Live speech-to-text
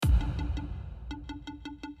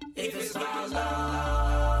If it's about love,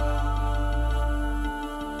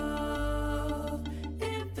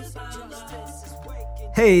 if it's about justice is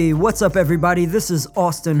waking. Hey, what's up everybody? This is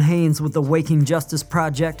Austin Haynes with the Waking Justice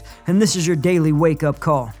Project, and this is your daily wake-up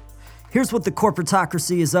call. Here's what the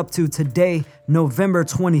Corporatocracy is up to today, November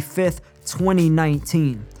 25th,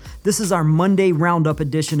 2019. This is our Monday Roundup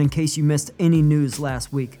edition in case you missed any news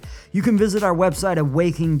last week. You can visit our website at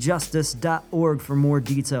wakingjustice.org for more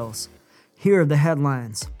details. Here are the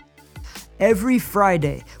headlines. Every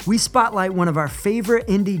Friday, we spotlight one of our favorite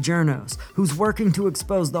indie journos who's working to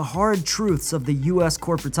expose the hard truths of the U.S.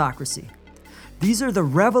 corporatocracy. These are the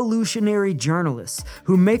revolutionary journalists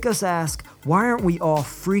who make us ask, why aren't we all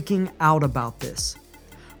freaking out about this?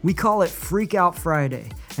 We call it Freak Out Friday,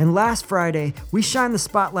 and last Friday, we shined the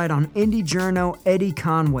spotlight on indie journo Eddie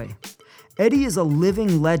Conway. Eddie is a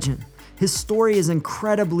living legend. His story is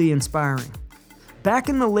incredibly inspiring. Back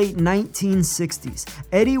in the late 1960s,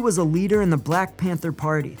 Eddie was a leader in the Black Panther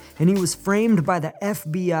Party, and he was framed by the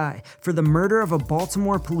FBI for the murder of a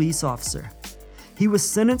Baltimore police officer. He was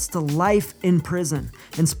sentenced to life in prison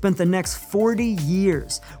and spent the next 40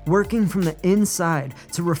 years working from the inside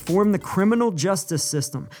to reform the criminal justice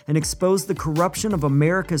system and expose the corruption of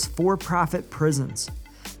America's for-profit prisons.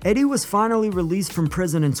 Eddie was finally released from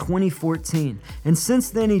prison in 2014, and since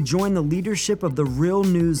then he joined the leadership of the Real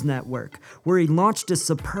News Network, where he launched a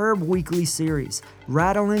superb weekly series,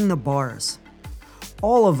 Rattling the Bars.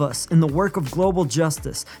 All of us in the work of global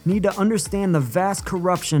justice need to understand the vast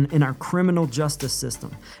corruption in our criminal justice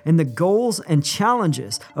system and the goals and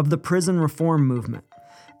challenges of the prison reform movement.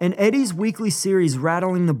 And Eddie's weekly series,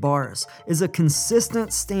 Rattling the Bars, is a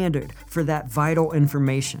consistent standard for that vital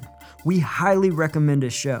information. We highly recommend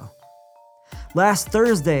his show. Last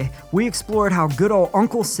Thursday, we explored how good old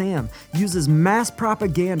Uncle Sam uses mass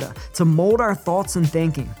propaganda to mold our thoughts and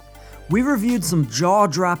thinking. We reviewed some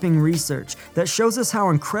jaw-dropping research that shows us how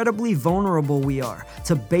incredibly vulnerable we are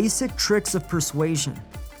to basic tricks of persuasion.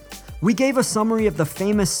 We gave a summary of the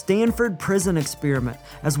famous Stanford prison experiment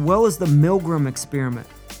as well as the Milgram experiment.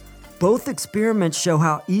 Both experiments show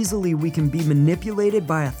how easily we can be manipulated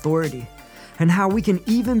by authority, and how we can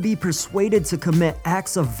even be persuaded to commit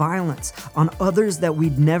acts of violence on others that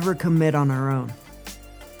we'd never commit on our own.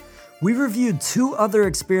 We reviewed two other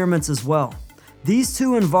experiments as well. These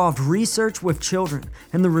two involved research with children,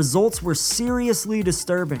 and the results were seriously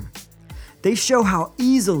disturbing. They show how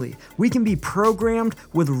easily we can be programmed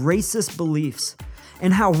with racist beliefs,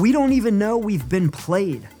 and how we don't even know we've been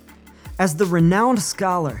played. As the renowned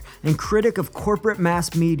scholar and critic of corporate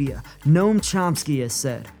mass media, Noam Chomsky, has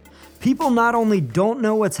said, people not only don't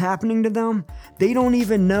know what's happening to them, they don't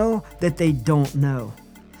even know that they don't know.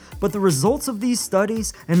 But the results of these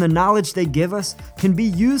studies and the knowledge they give us can be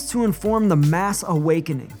used to inform the mass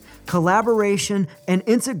awakening, collaboration, and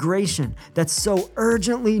integration that's so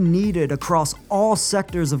urgently needed across all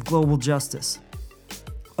sectors of global justice.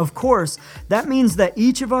 Of course, that means that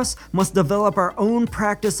each of us must develop our own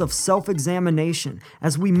practice of self-examination,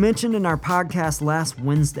 as we mentioned in our podcast last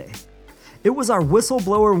Wednesday. It was our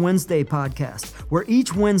Whistleblower Wednesday podcast, where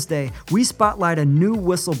each Wednesday we spotlight a new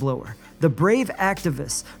whistleblower, the brave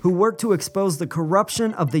activists who work to expose the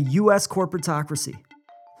corruption of the U.S. corporatocracy.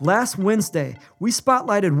 Last Wednesday, we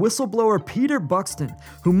spotlighted whistleblower Peter Buxton,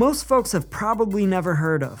 who most folks have probably never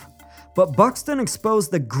heard of. But Buxton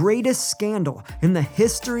exposed the greatest scandal in the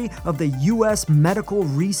history of the U.S. medical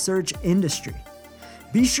research industry.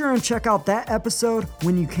 Be sure and check out that episode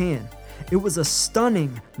when you can. It was a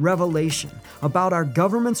stunning revelation about our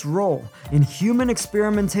government's role in human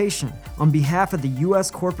experimentation on behalf of the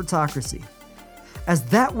U.S. corporatocracy. As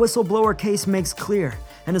that whistleblower case makes clear,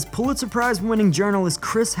 and as Pulitzer Prize-winning journalist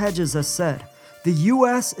Chris Hedges has said, the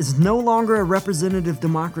U.S. is no longer a representative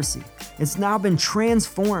democracy. It's now been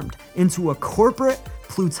transformed into a corporate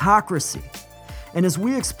plutocracy. And as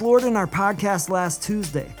we explored in our podcast last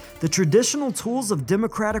Tuesday, the traditional tools of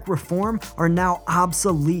democratic reform are now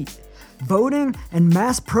obsolete. Voting and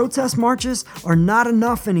mass protest marches are not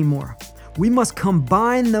enough anymore. We must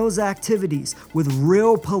combine those activities with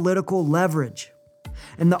real political leverage.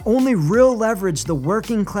 And the only real leverage the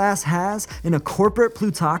working class has in a corporate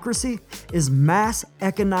plutocracy is mass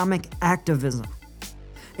economic activism.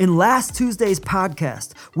 In last Tuesday's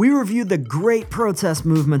podcast, we reviewed the great protest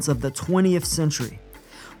movements of the 20th century.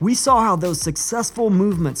 We saw how those successful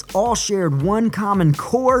movements all shared one common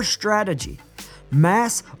core strategy: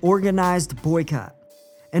 mass organized boycott.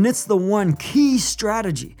 And it's the one key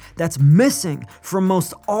strategy that's missing from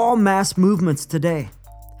most all mass movements today.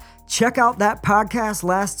 Check out that podcast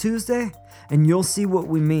last Tuesday and you'll see what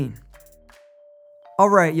we mean. All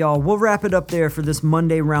right, y'all, we'll wrap it up there for this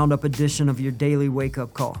Monday Roundup edition of your daily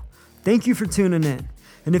wake-up call. Thank you for tuning in.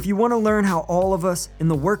 And if you want to learn how all of us in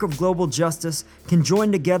the work of global justice can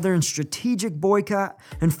join together in strategic boycott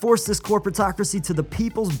and force this corporatocracy to the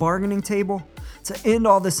people's bargaining table, to end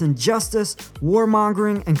all this injustice,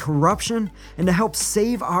 warmongering, and corruption, and to help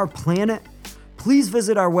save our planet, please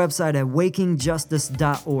visit our website at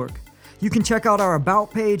wakingjustice.org. You can check out our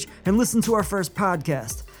About page and listen to our first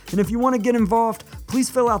podcast. And if you want to get involved, please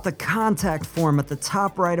fill out the contact form at the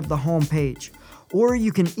top right of the homepage. Or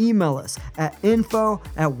you can email us at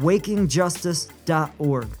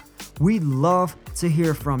info@wakingjustice.org. We'd love to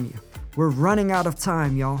hear from you. We're running out of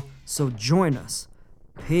time, y'all, so join us.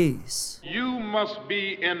 Peace. You must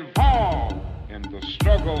be involved in the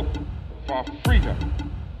struggle for freedom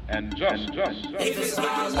and justice. If it's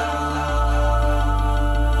about love,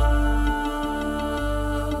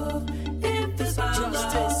 if it's about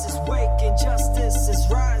justice is waking, justice is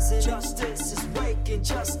rising, justice is waking,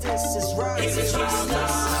 justice is rising, if it's about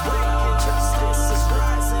love, justice is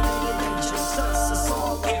rising, and it ain't just us, it's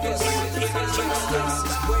all of us. If it's justice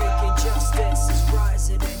is waking, justice is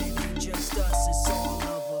rising, and it ain't just us, it's all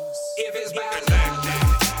of us. If it's about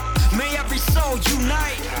love, may every soul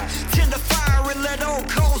unite, tend the fire and let old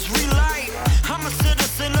coals relight. I'm a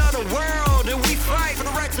citizen of the world and we fight for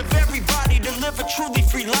the rights of everybody to live a truly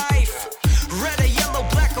free life. Red or yellow,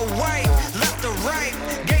 black or white, left or right,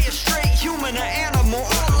 gay or straight, human or animal,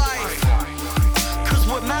 all life. Cause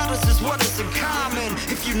what matters is what is in common.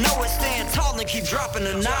 If you know it, stand tall and keep dropping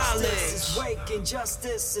the knowledge. justice is waking,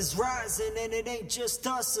 justice is rising, and it ain't just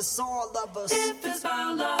us, it's all of us. If it's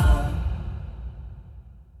about love.